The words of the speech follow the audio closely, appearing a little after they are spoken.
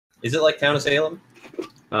Is it like Town of Salem?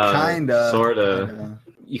 Kinda. Sorta. Kinda.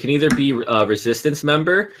 You can either be a resistance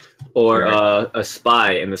member or a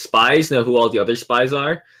spy, and the spies know who all the other spies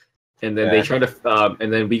are, and then they try to.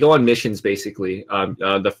 And then we go on missions basically.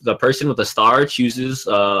 The person with the star chooses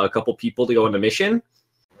a couple people to go on the mission.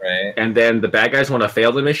 Right. And then the bad guys want to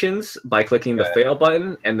fail the missions by clicking the fail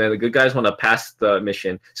button, and then the good guys want to pass the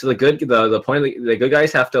mission. So the good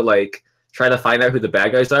guys have to like try to find out who the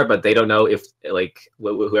bad guys are, but they don't know if like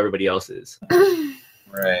who everybody else is.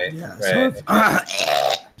 Right. Yeah.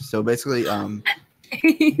 Right. So basically,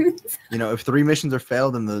 you know, if 3 missions are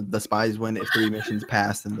failed, then the spies win. If 3 missions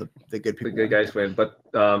pass, then the good people. The good guys win. But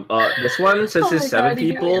this one says there's 7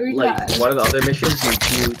 people. Like one of the other missions,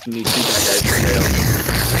 you need 2 bad guys to fail.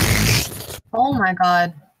 Oh my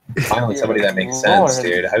god. Finally, somebody that makes sense,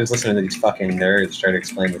 dude. I was listening to these fucking nerds try to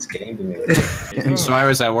explain this game to me. So I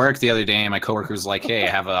was at work the other day, and my coworker was like, "Hey, I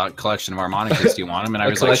have a collection of harmonicas. Do you want them?" And I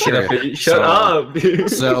was like, "Sure." Shut up.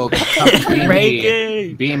 So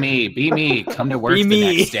be me. Come to work the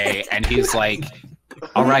next day, and he's like,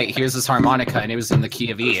 "All right, here's this harmonica," and it was in the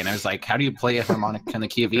key of E. And I was like, "How do you play a harmonica in the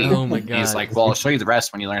key of E?" Oh my god. He's like, "Well, I'll show you the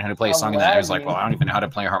rest when you learn how to play a song." And then I was like, "Well, I don't even know how to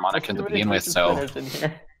play a harmonica to begin with, so."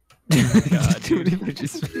 Oh my god, dude.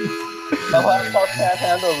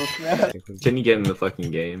 Can you get in the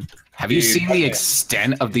fucking game? Have you seen the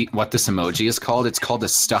extent of what this emoji is called? It's called the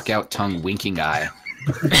stuck out tongue winking eye.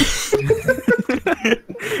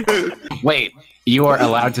 Wait, you are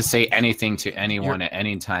allowed to say anything to anyone at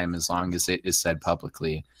any time as long as it is said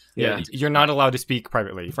publicly. Yeah, you're not allowed to speak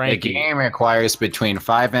privately. Frankie. The game requires between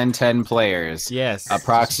 5 and 10 players. Yes.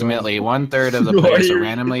 Approximately 1/3 of the players are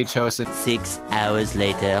randomly chosen. 6 hours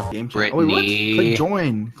later. Brittany. Click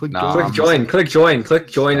join. Click join. Click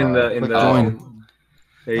join in the join.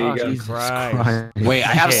 There you go. Jesus Christ. Wait,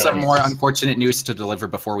 I have some more unfortunate news to deliver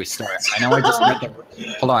before we start. I know I just read the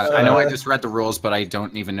Hold on. I know I just read the rules, but I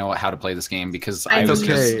don't even know how to play this game because I was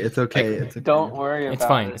It's okay. Don't worry about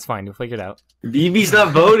it. It's fine. We'll figure it out. BB's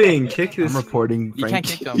not voting. Kick this. I'm reporting. You can't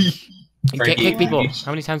kick them. You can't kick people.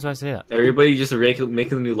 How many times do I say that? Everybody just make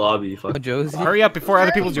a new lobby. Fuck. Josie. Hurry up before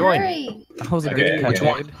other people join. That was a good Which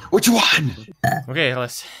one? Which one? Okay,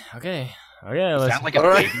 let's. Okay, Is let's. that like a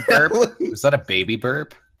baby burp? Is that a baby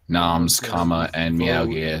burp? Noms, comma, and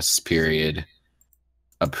meowgius, period.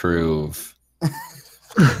 Approve.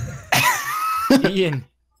 Ian.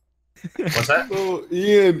 What's that? Oh,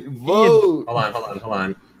 Ian, vote. Hold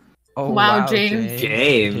on. Oh, Wow, James.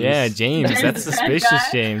 James. Yeah, James. That's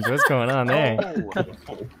suspicious, James. What's going on there? What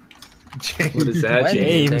is that,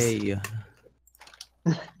 James?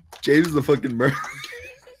 James is the fucking murderer.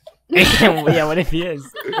 Yeah, what if he is?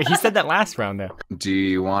 He said that last round, though. Do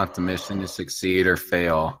you want the mission to succeed or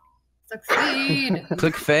fail? Succeed.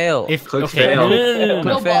 Click fail. Click fail. No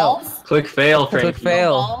Click fail. balls. Click fail, Frankie. Click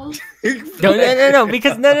fail. Balls. No,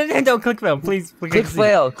 because no, don't click fail, please. Click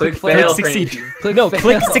fail. Click Click fail, succeed. Frankie.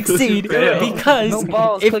 Click succeed because No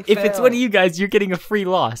balls, if click it's fail. one of you guys, you're getting a free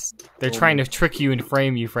loss. They're trying to trick you and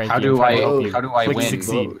frame you, Frankie. How do and try to help you. I Click win?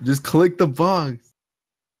 succeed. Just click the box.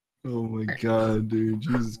 Oh my god, dude.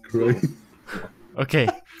 Jesus Christ. Okay.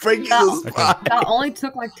 Frankie's That, a spy. that only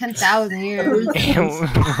took like 10,000 years.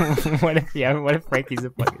 What if Frankie's a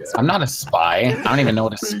fucking I'm not a spy. I don't even know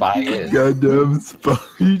what a spy is. Goddamn spy.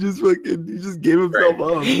 He just gave himself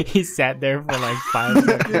up. He sat there for like 5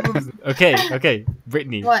 seconds. Okay,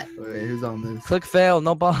 Brittany. What? Wait, who's on this? Click fail.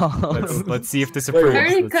 No balls. Let's see if this I approves.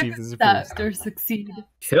 already Let's see if clicked this approves. accept or succeed.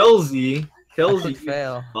 Killsy. Click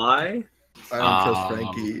fail. Spy? I don't trust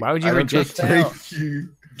Frankie. Why would you I don't reject trust Frankie.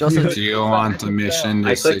 Joseph. Do you want the mission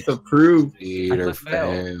I to clicked approve. succeed or clicked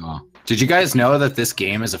fail. fail? Did you guys know that this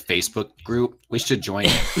game is a Facebook group? We should join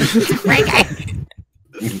it.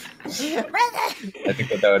 I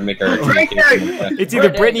think that would make our It's either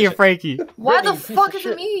Brittany or Frankie. Why the fuck is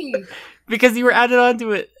it me? Because you were added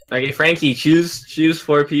onto it. Okay, Frankie, choose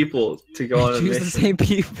 4 people to go on a Choose the mission. same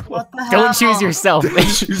people. What the hell? Don't choose yourself.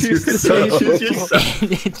 Choose yourself.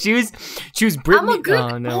 choose I'm Brittany. a good.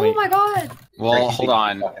 Oh no, Oh wait. my god. Well, hold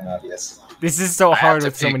on. Fucking obvious. This is so I hard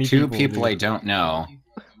have with to so pick many 2 people. people I dude. don't know,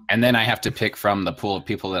 and then I have to pick from the pool of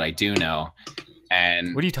people that I do know.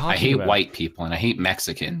 And What are you talking I hate about? white people and I hate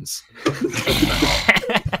Mexicans.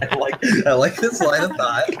 I like this line of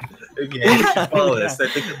thought. Okay, follow this. I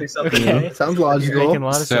think that there's something. Okay. Sounds You're logical. making a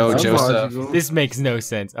lot of So, sense. Joseph, This makes no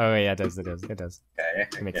sense. Oh yeah, it does. It does. Okay.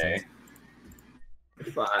 It makes Okay.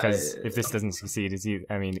 sense. Because if this doesn't succeed,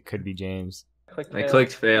 it could be James. I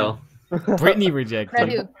clicked fail. Brittany rejected.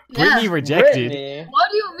 Ready? Brittany Yeah. rejected. Brittany. What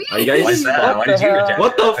do you mean? Are you guys Why's that? Why did you reject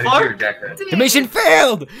What the that? Why did you fuck? reject that? The mission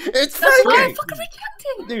failed. It's That's why I Frankie. fucking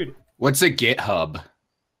rejected. Dude. what's a GitHub?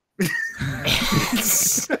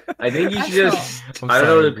 I think you should just. I'm I don't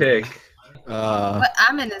know sorry. what to pick. But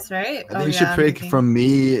I'm in this, right? I think you should pick from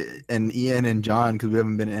me and Ian and John because we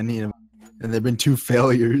haven't been in any of them, and there've been 2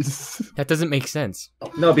 failures. That doesn't make sense.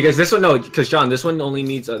 No, because this one, because John, this one only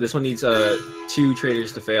needs 2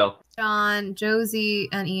 traders to fail. John, Josie,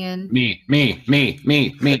 and Ian. Me. No, me,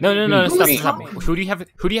 stop. me. Who do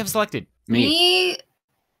you have selected? Me.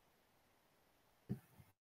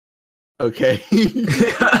 Okay.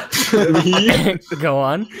 Go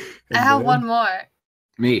on. I have one more.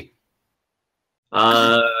 Me.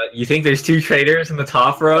 You think there's 2 traders in the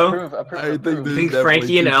top row? I think, You think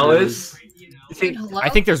Frankie and Ellis? You think? Hello? I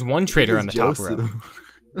think there's one trader on the top row.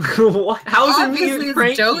 What? How is Obviously, it it's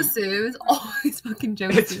Frankie? Joseph. It's always fucking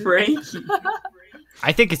Joseph. It's Frankie.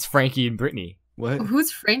 I think it's Frankie and Brittany. What?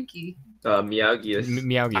 Who's Frankie? Meowgius.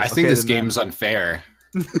 Meowgius. I think Okay, this then game's unfair.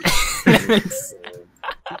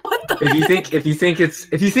 If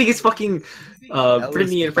you think it's fucking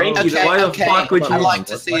Brittany and Frankie, then why the fuck would you? I'd like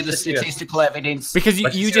to see Let's the just do it. statistical evidence. Because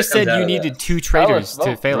Let's you see just what comes said out you of needed that. 2 traders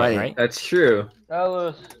to fail it, Right. right? That's true.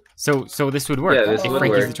 Alice. So this would work. Yeah, this if would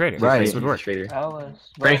Frankie's work. the trader. Right. This would work. Trader. Alice.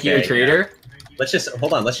 Frankie, Okay, a trader? Let's just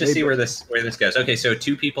hold on. Let's just see where this goes. Okay, so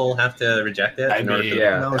 2 people have to reject it. in order for-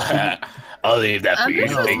 yeah. No, it's I'll leave that for I'm you pretty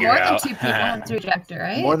to sure figure more than out. 2 people have to reject it,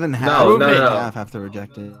 right? more than half. No, no, no. Half have to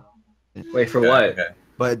reject it. Wait, for Okay, what? okay.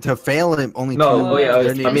 But to fail it, only 2. No, there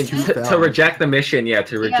I needs mean 2 to fail. reject the mission. Yeah,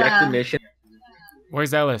 to reject Yeah. the mission.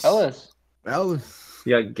 Where's Ellis? Alice. Well,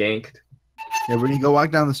 You got ganked. yeah, when you go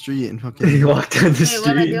walk down the street and You fucking. walk down the Hey, what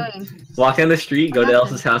am I street. doing? Walk down the street. Go What to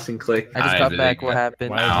happened? Elsa's house and click. I just I got did back. it. What happened?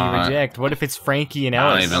 Why did he reject? What if it's Frankie and I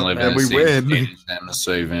don't Ellis? even live Yeah, in we the same win. state as them,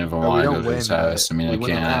 so even if I No, we wanted to don't go to his win. house, I mean, we I win the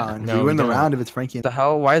can't. round. No, we we win the don't. round if it's Frankie. The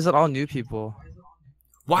hell? Why is it all new people?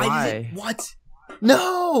 Why? Why? What?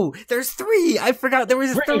 No, there's 3. I forgot there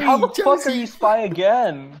was 3. Brittany, how the fuck are you spy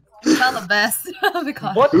again? Not the best.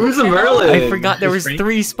 Because What? Who's a Merlin? I forgot there was Frankie?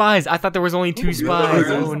 3 spies. I thought there was only 2 spies.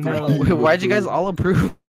 Oh no. Why'd you guys all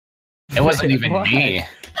approve? It wasn't even Why? me.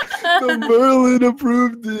 The Merlin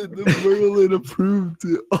approved it. The Merlin approved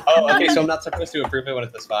it. Oh, okay. So I'm not supposed to approve it when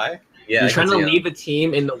it's a spy. Yeah, You're I trying can to see leave the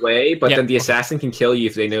team in the way, but Yeah. then the assassin can kill you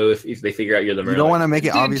if they know if they figure out you're the You Merlin. don't want to make it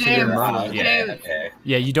Dude, obvious that you're James. Merlin. it. Yeah. Okay.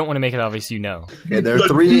 Yeah, you don't want to make it obvious. You know. Yeah, there are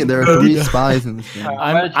 3. There are 3 spies in this game.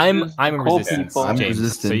 I'm a Cool resistance. people. I'm James,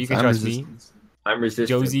 resistance. So you can I'm trust resistance. I'm resistant.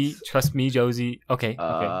 me. Josie, trust me, Josie. Okay.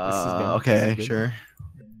 Okay. This is good. Okay, This is good. sure.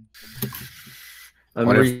 I'm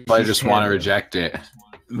What if I just want to reject it?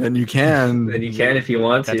 Then you can. Then you can if you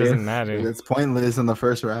want That to. doesn't matter. It's pointless in the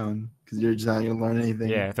first round because you're just not gonna learn anything.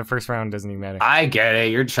 Yeah, the first round doesn't even matter. I get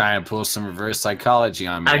it. You're trying to pull some reverse psychology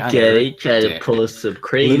on me. I get it. Try to pull us some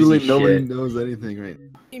crazy Literally nobody shit. knows anything right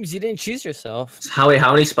now. James, you didn't choose yourself. How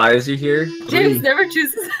many spies are here? James never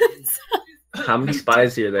chooses himself. How many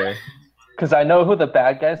spies are there? Because I know who the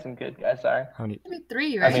bad guys and good guys are. How many?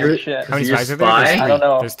 3, I right? mean, You're- shit. How many You're spies are there? spy? There's I 3. don't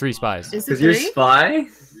know. There's 3 spies. Is it Because you're 3? spy.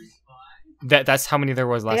 That's how many there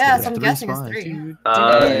was last Yeah, game. so I'm 3 guessing it's spies. 3.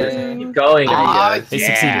 Keep going. Ah, guys. They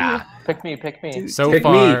yeah. Pick me, pick me. So Pick me,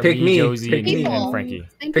 far, pick me, Josie, pick me. and Frankie.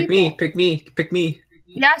 Same Pick me. people. Pick me. Pick me.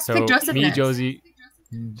 Yes, So pick Joseph me, next. Josie.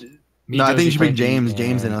 No, I think you should pick Frankie, James.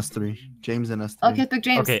 James and and- us 3. James and us 3. Okay, pick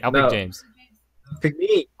James. Okay, I'll No. pick James. Pick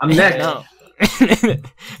me. I'm next. No.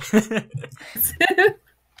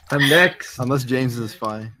 I'm next. Unless James is a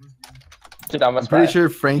spy. Dude, I'm a I'm spy. pretty sure You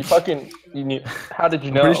Frankie. fucking. You knew. How did you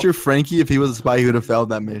I'm know? pretty sure Frankie, if he was a spy, he would have failed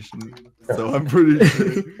that mission. So I'm pretty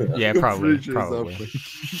sure. Yeah, I'm probably. pretty sure it's Probably.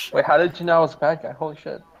 not Wait, how did you know I was a bad guy? Holy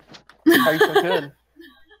shit. How are you so good?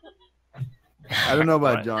 I don't know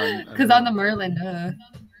about John. I Because don't I'm the know. Merlin.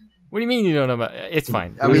 What do you mean you don't know about? It's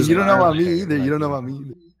fine. I mean, you don't know about me either. You don't know about me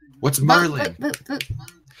either. What's Merlin? But,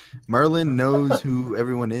 Merlin knows who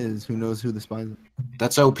everyone is. Who knows who the spies are.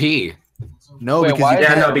 That's OP. No, Wait, because why you is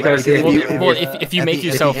can't. Yeah, no, because if Well, you- if you at make the-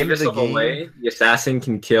 at yourself, the end of the Invisible game, way, the assassin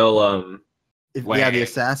can kill. if, Wait, yeah, the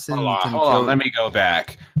assassin Hold can on, kill. let me go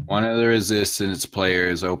back. One of the resistance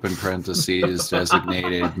players, open parentheses,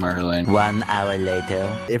 designated Merlin. 1 hour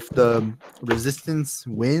later. If the resistance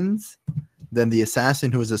wins, then the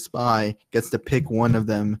assassin who is a spy gets to pick one of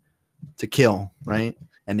them to kill, right?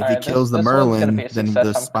 And if Alright, he kills the this one's gonna Merlin, be a then success,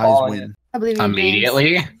 the I'm spies calling win. I believe in James.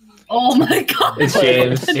 Immediately? Oh my god. It's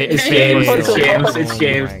James. It's James. It's James. It's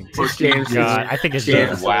James. It's James. God, I think it's James.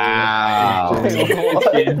 James. Wow.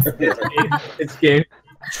 It's James.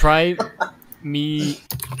 Try me,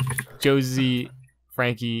 Josie,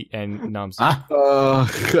 Frankie, and Noms. Huh? I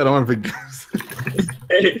don't want to pick.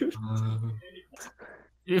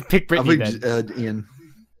 Pick I'll Brittany pick then. Ian.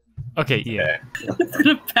 Okay, Ian. It's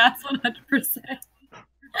gonna pass 100%.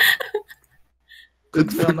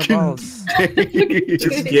 It's fail on the fucking balls.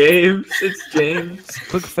 It's James. It's James.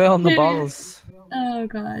 Quick fail on the balls. Oh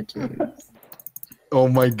god, James. Oh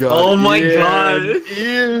my god. Oh my Ian, god.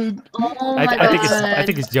 Ian. Oh my I think it's god. I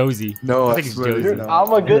think it's Josie. No, I I think it's swear to Josie. God.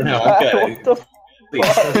 I'm a good No, guy. okay. What the fuck?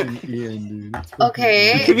 Fucking Ian, dude. It's fucking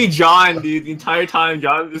Okay. It could be John, dude. The entire time,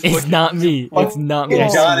 John just It's looking. not me. It's not me. I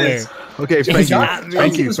John swear. is. Okay, Frankie. John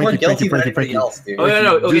Frankie, was more Frankie, guilty than Frankie, anybody Frankie. else, dude. Oh no,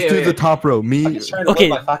 no. Okay, Just do okay. the top row. I'm Me. just trying to Okay.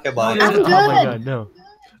 live my fucking life. I'm Oh my good. god, no.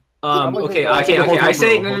 Okay. Hold I up,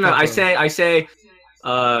 say bro. no. I say.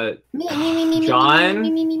 John.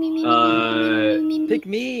 Pick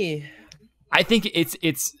me. I think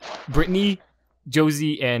it's Brittany,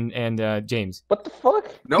 Josie, and James. What the fuck?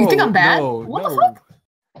 No, You think I'm bad? No, What the no. fuck?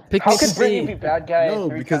 Pick How me. could Brittany be me. bad guy? No,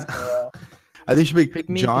 3 because- times in a row? I think you should Pick pick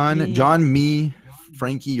me, John, pick me. John, me,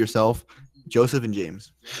 Frankie, yourself, Joseph, and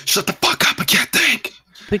James. Shut the fuck up! I can't think.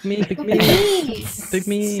 Pick me. Pick me. Please. Pick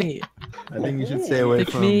me. I think you should stay away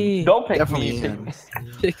Pick from. me. Don't pick Definitely me. Ian.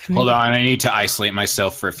 Pick me. Hold on, I need to isolate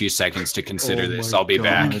myself for a few seconds to consider Oh this. my I'll be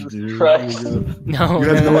back. God, dude. Christ. No,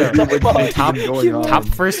 You have no idea what Top- is going on. Top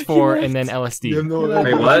first four and then You have LSD. no Wait,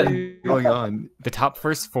 idea what? what's going on. The top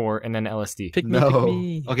first four and then LSD. Pick me. No. Pick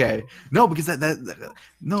me. Okay. No, because that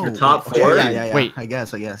no. The top Okay, four? Yeah. Wait. I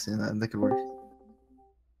guess. Yeah, that could work.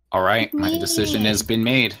 All right, my decision has been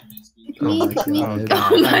made. Oh my Pick me. God.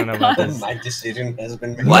 Oh I my don't know about god. this. My decision has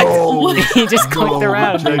been made. What? he just clicked No,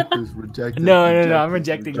 around. dude. reject this, reject this, No, reject I'm this,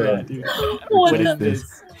 rejecting reject that, dude. What What the- is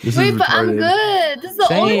this? This Wait, is but I'm retarded. good. This is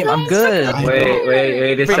the only Same. time I'm good.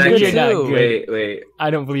 Wait a Brittany, you're second. not too. good. Wait. I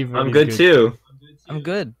don't believe I'm Brittany's good too. I'm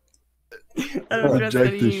good. I don't trust Reject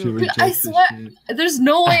any this of shit. you. Reject I this swear- shit. There's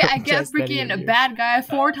no way I don't get trust any freaking of a you. bad guy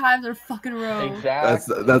 4 times in a fucking row.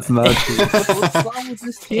 Exactly. That's not true. What's wrong with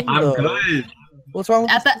this team? I'm though? good. What's wrong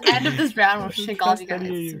with At this the end of this round, we'll shake all of you guys.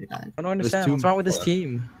 Trust any of you. I don't understand. too- What's wrong with this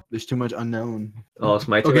team? There's too much unknown. Oh, it's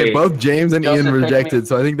my turn. Okay, both James and Joseph, Ian pick rejected, me.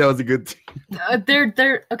 so I think that was a good team.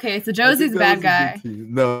 They're okay. So I Josie's think a that bad was a good guy.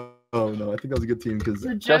 team. No, I think that was a good team because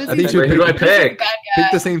So Just- Josie's I think a you Wait, who do I pick, pick? bad pick guy.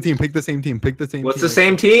 the same team. Pick the same team. Pick the same. What's team. the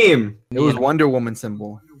same team? It was Wonder Woman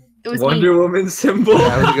symbol. It was Wonder me. Woman symbol.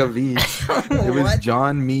 Yeah, it was like a V. It was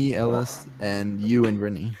John, me, Ellis, and you and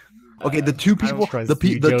Brittany. Okay, the two I don't people, trust the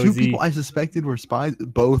you, two Josie. people I suspected were spies,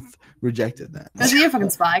 both rejected that. Josie, you're a fucking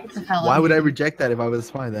spy. Get the hell Why out would of I here. reject that if I was a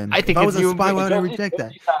spy? Then I think if I was it's a you spy, and why would I Josie's- reject that?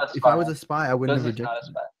 Josie's not a If I spy. was a spy, I wouldn't have Josie's rejected. not a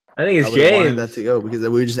spy. I think I it's would have wanted James. that to go because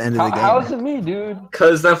we just ended the game. How is it me, dude?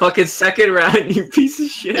 Cause the fucking second round, you piece of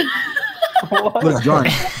shit. What? Look, John,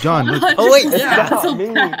 look. Oh, wait, 100% yeah. so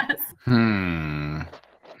Me. fast.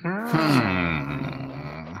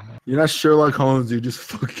 You're not Sherlock Holmes. You're just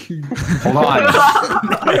fucking. Hold on.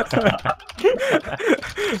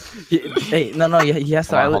 Hey, no, he has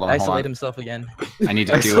to Hold on, hold on, hold isolate on. himself again. I need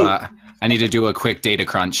to do a quick data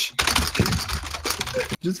crunch.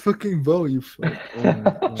 Just fucking vote, you fuck. Oh my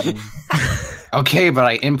God. Okay, but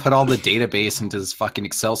I input all the database into this fucking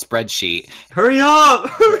Excel spreadsheet. Hurry up!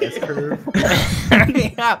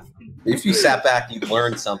 Hurry up. If you sat back, you'd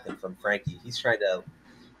learn something from Frankie. He's trying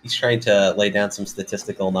to lay down some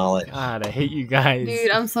statistical knowledge. God, I hate you guys. Dude,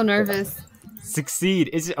 I'm so nervous. Succeed.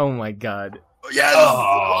 Is it? Oh my god. Yes.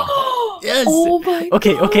 Yes. Oh my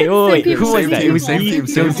Okay, god. okay, wait, Same who people, was that? It was same me. team,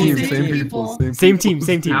 same team, Same same people. people, Same team,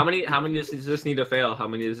 same team. How many does this need to fail? How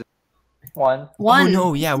many is it? One. One. Oh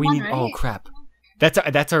no, yeah, we One, need. Oh right? crap.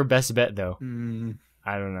 That's our best bet though. Mm.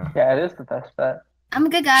 I don't know. Yeah, it is the best bet. I'm a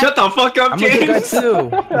good guy. Shut the fuck up, I'm a good guy James! too.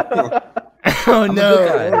 Oh a good no!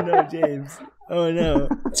 guy. Oh no, James! Oh no!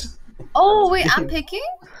 Oh wait, I'm picking.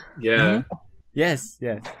 Yeah. Yes,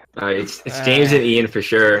 yes. It's James and Ian for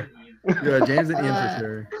sure. Yeah, James and Ian for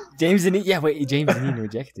sure. James and yeah, wait, James and Ian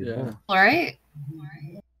rejected. Yeah. Oh. All right.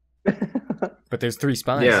 But there's 3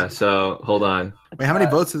 spies. Yeah, so hold on. Wait, how many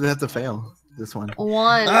votes does it have to fail? This one.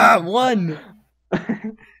 One. Ah, 1.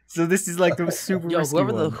 So this is like the super Yo, risky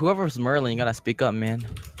one. whoever's Merlin, you gotta speak up, man.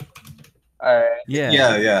 Alright. Yeah.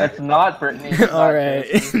 Yeah. That's not Brittany. It's not All right.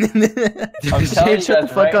 Josie. I'm telling you Shut the guys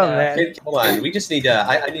fuck right up, now. man. Okay, hold on. We just need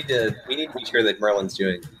to. We need to be sure that Merlin's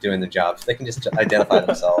doing the job. They can just identify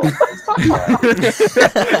themselves.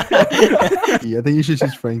 Yeah, I think you should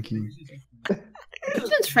choose Frankie.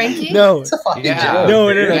 It's Frankie. No. It's a fucking Yeah. joke. No.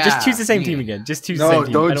 Yeah, Just choose the same me. team again. Just choose No, the same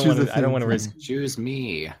team. don't I don't choose wanna, the I don't same want to team. risk. Choose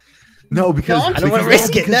me. No, because Don't. I don't wanna because-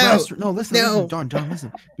 risk it, because no. no, listen, No. John,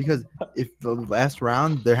 listen. Because if the last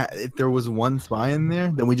round if there was one spy in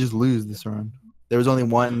there, then we just lose this round. There was only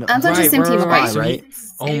one. I'm such a Right, same team, right, right? right.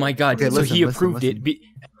 Oh my god. Okay, so listen, he listen, approved listen. it.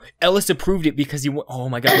 Ellis approved it because he oh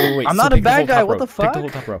my god. Wait. I'm so not a pick the bad whole guy, top what row. the Pick the fuck? whole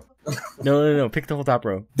top row. No. Pick the whole top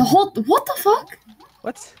row. The whole what the fuck?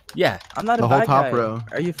 What? Yeah. I'm not The a whole bad top guy. row.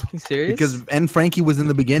 Are you fucking serious? Because Frankie was in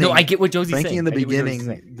the beginning. No, I get what Josie's Frankie saying. in the I get what Josie's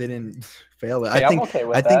beginning saying. didn't fail it. Okay, I'm okay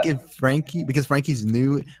with I think that. if Frankie, because Frankie's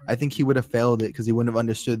new, I think he would have failed it because he wouldn't have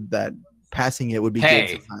understood that passing it would be good Hey,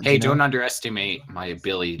 sometimes, hey, you know? don't underestimate my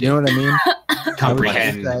ability to You know what I mean?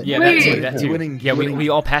 comprehend. That- Yeah, Wait. that too. That He too. wouldn't- Yeah, he wouldn't- we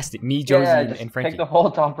all passed it. Me, Josie, Yeah, and just Frankie. take the whole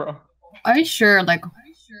top row. Are you sure? Like,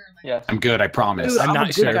 Yes. I'm good, I promise. Dude, I'm I'm a not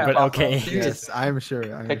good sure, guy. but okay. Yes, I'm sure.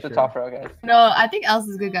 Pick the top row, guys. no, I think Els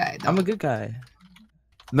is a good guy. I'm a good guy.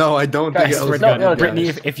 No, I don't Guys, think I it swear was to God, no, Brittany,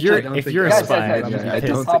 guys. if you're I don't if think you're a it was. spy, Guys, I'm guys, gonna I be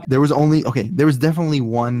don't pissed. think there was only there was definitely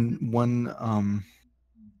one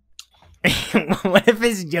What if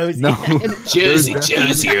it's Josie? no Josie,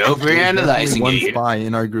 you're overanalyzing one it. spy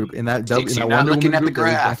in our group in that Sticks, in you're that not Wonder looking Woman at the group,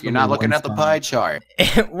 there was graph. You're not definitely looking one at the spy. pie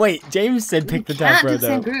chart. Wait, James said pick the top can't row do the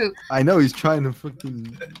same though. group. I know he's trying to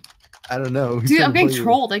fucking I don't know. He's Dude, trying I'm to getting play with-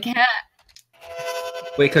 trolled. I can't.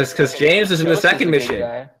 Wait, because James is in the Joseph's a second good mission.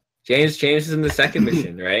 guy. James is in the second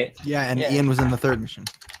mission, right? Yeah, and Yeah. Ian was in the third mission.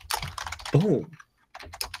 Boom.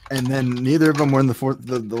 And then neither of them were in the fourth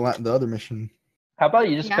the other mission. How about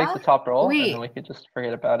you just pick Yeah? the top roll, Wait. and then we could just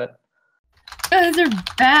forget about it. You guys are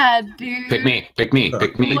bad, dude. Pick me, pick me,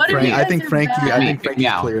 pick me. What if Frank, you I guys think are Frankie bad? I Pick think me, Frankie's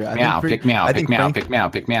meow, clear. I meow, think pick me out, I pick think me out, Frank- pick me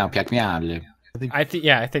out, pick me out, pick me out.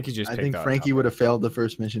 I think you just I picked think out. Frankie would have failed the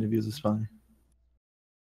first mission if he was a spy.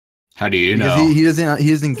 How do you Because know? he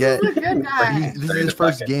doesn't get This is a good guy. this is his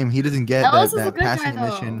first game. He doesn't get Els that, is a that good guy, passing a though.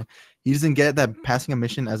 mission. He doesn't get that passing a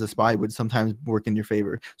mission as a spy would sometimes work in your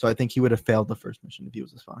favor. So I think he would have failed the first mission if he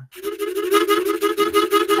was a spy.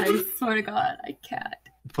 I swear to God, I can't.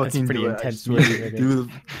 Fucking pretty do it. I intense swear. way to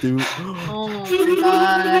do Oh my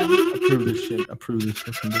God. approve this shit. Approve this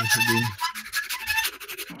fucking bullshit, dude.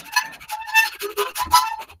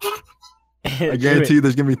 I guarantee you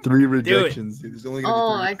there's gonna be 3 rejections. Dude. There's only Oh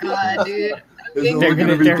gonna my be 3. God, dude. There's only They're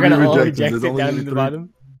gonna gonna be 3 all rejections. reject There's it only down gonna in be the 3.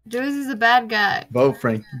 bottom. Josie's a bad guy. Vote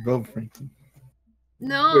Frankie. Vote Frankie.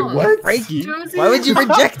 No. Wait, what? Frankie, Josie- why would you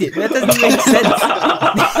reject it? That doesn't make sense.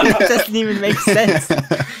 That doesn't even make sense.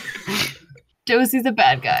 Josie's a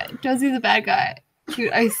bad guy. Josie's a bad guy.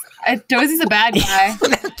 Dude, Josie's a bad guy.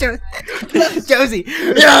 Josie.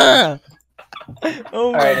 Yeah. Oh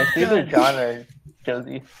All my right, it's either God. John or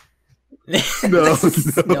Josie. No,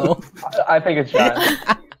 No. I think it's John.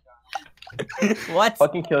 What?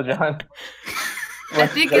 Fucking kill John. I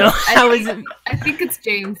think No, it's, how is it? I think it's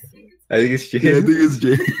James. I think it's Yeah, I think it's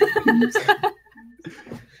James.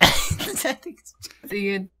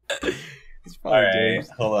 Dude. It's All probably right, James.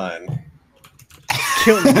 hold on.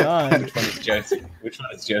 Kill John. Which one is Josie? Which one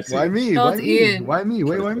is Josie? Why me? No, Why it's me? Ian. Why me?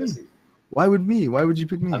 Wait, why me? Why would me? Why would you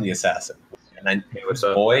pick me? I'm the assassin. And then who's what's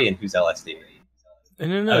up? boy and who's LSD?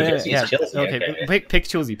 No, Oh, yeah, Josie's yeah. Chelsea, Okay, okay. pick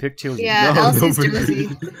Chelsea. Pick Chelsea. Yeah, No, Elsie's nobody.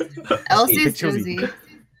 Josie. Elsie's Pick Josie. Josie.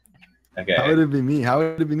 Okay. How would it be me? How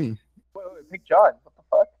would it be me? Wait, pick John. What the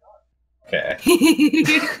fuck? Okay.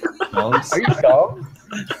 Holmes? Are you dumb?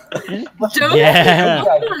 Josie? Yeah.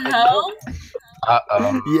 What the hell?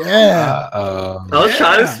 Uh-oh. Yeah. Uh-oh. I was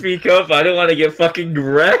trying to speak up. I didn't want to get fucking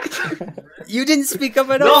wrecked. You didn't speak up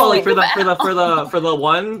at No, all. like for the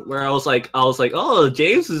one where I was like, oh,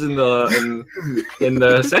 James is in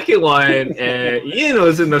the second one, and Ian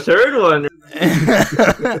was in the third one.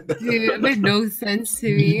 Dude, it made no sense to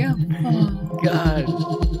me. Oh. God.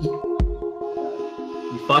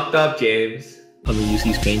 You fucked up, James. I'm gonna use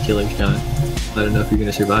these painkillers, John. I don't know if you're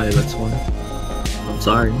gonna survive. That's why. I'm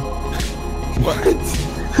sorry. What?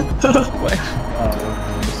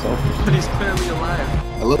 But he's clearly alive.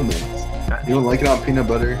 I love mayonnaise. You don't like it on peanut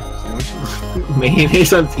butter sandwiches?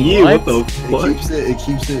 Mayonnaise on tea? What the It fuck?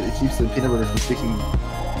 keeps the peanut butter from sticking.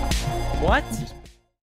 What?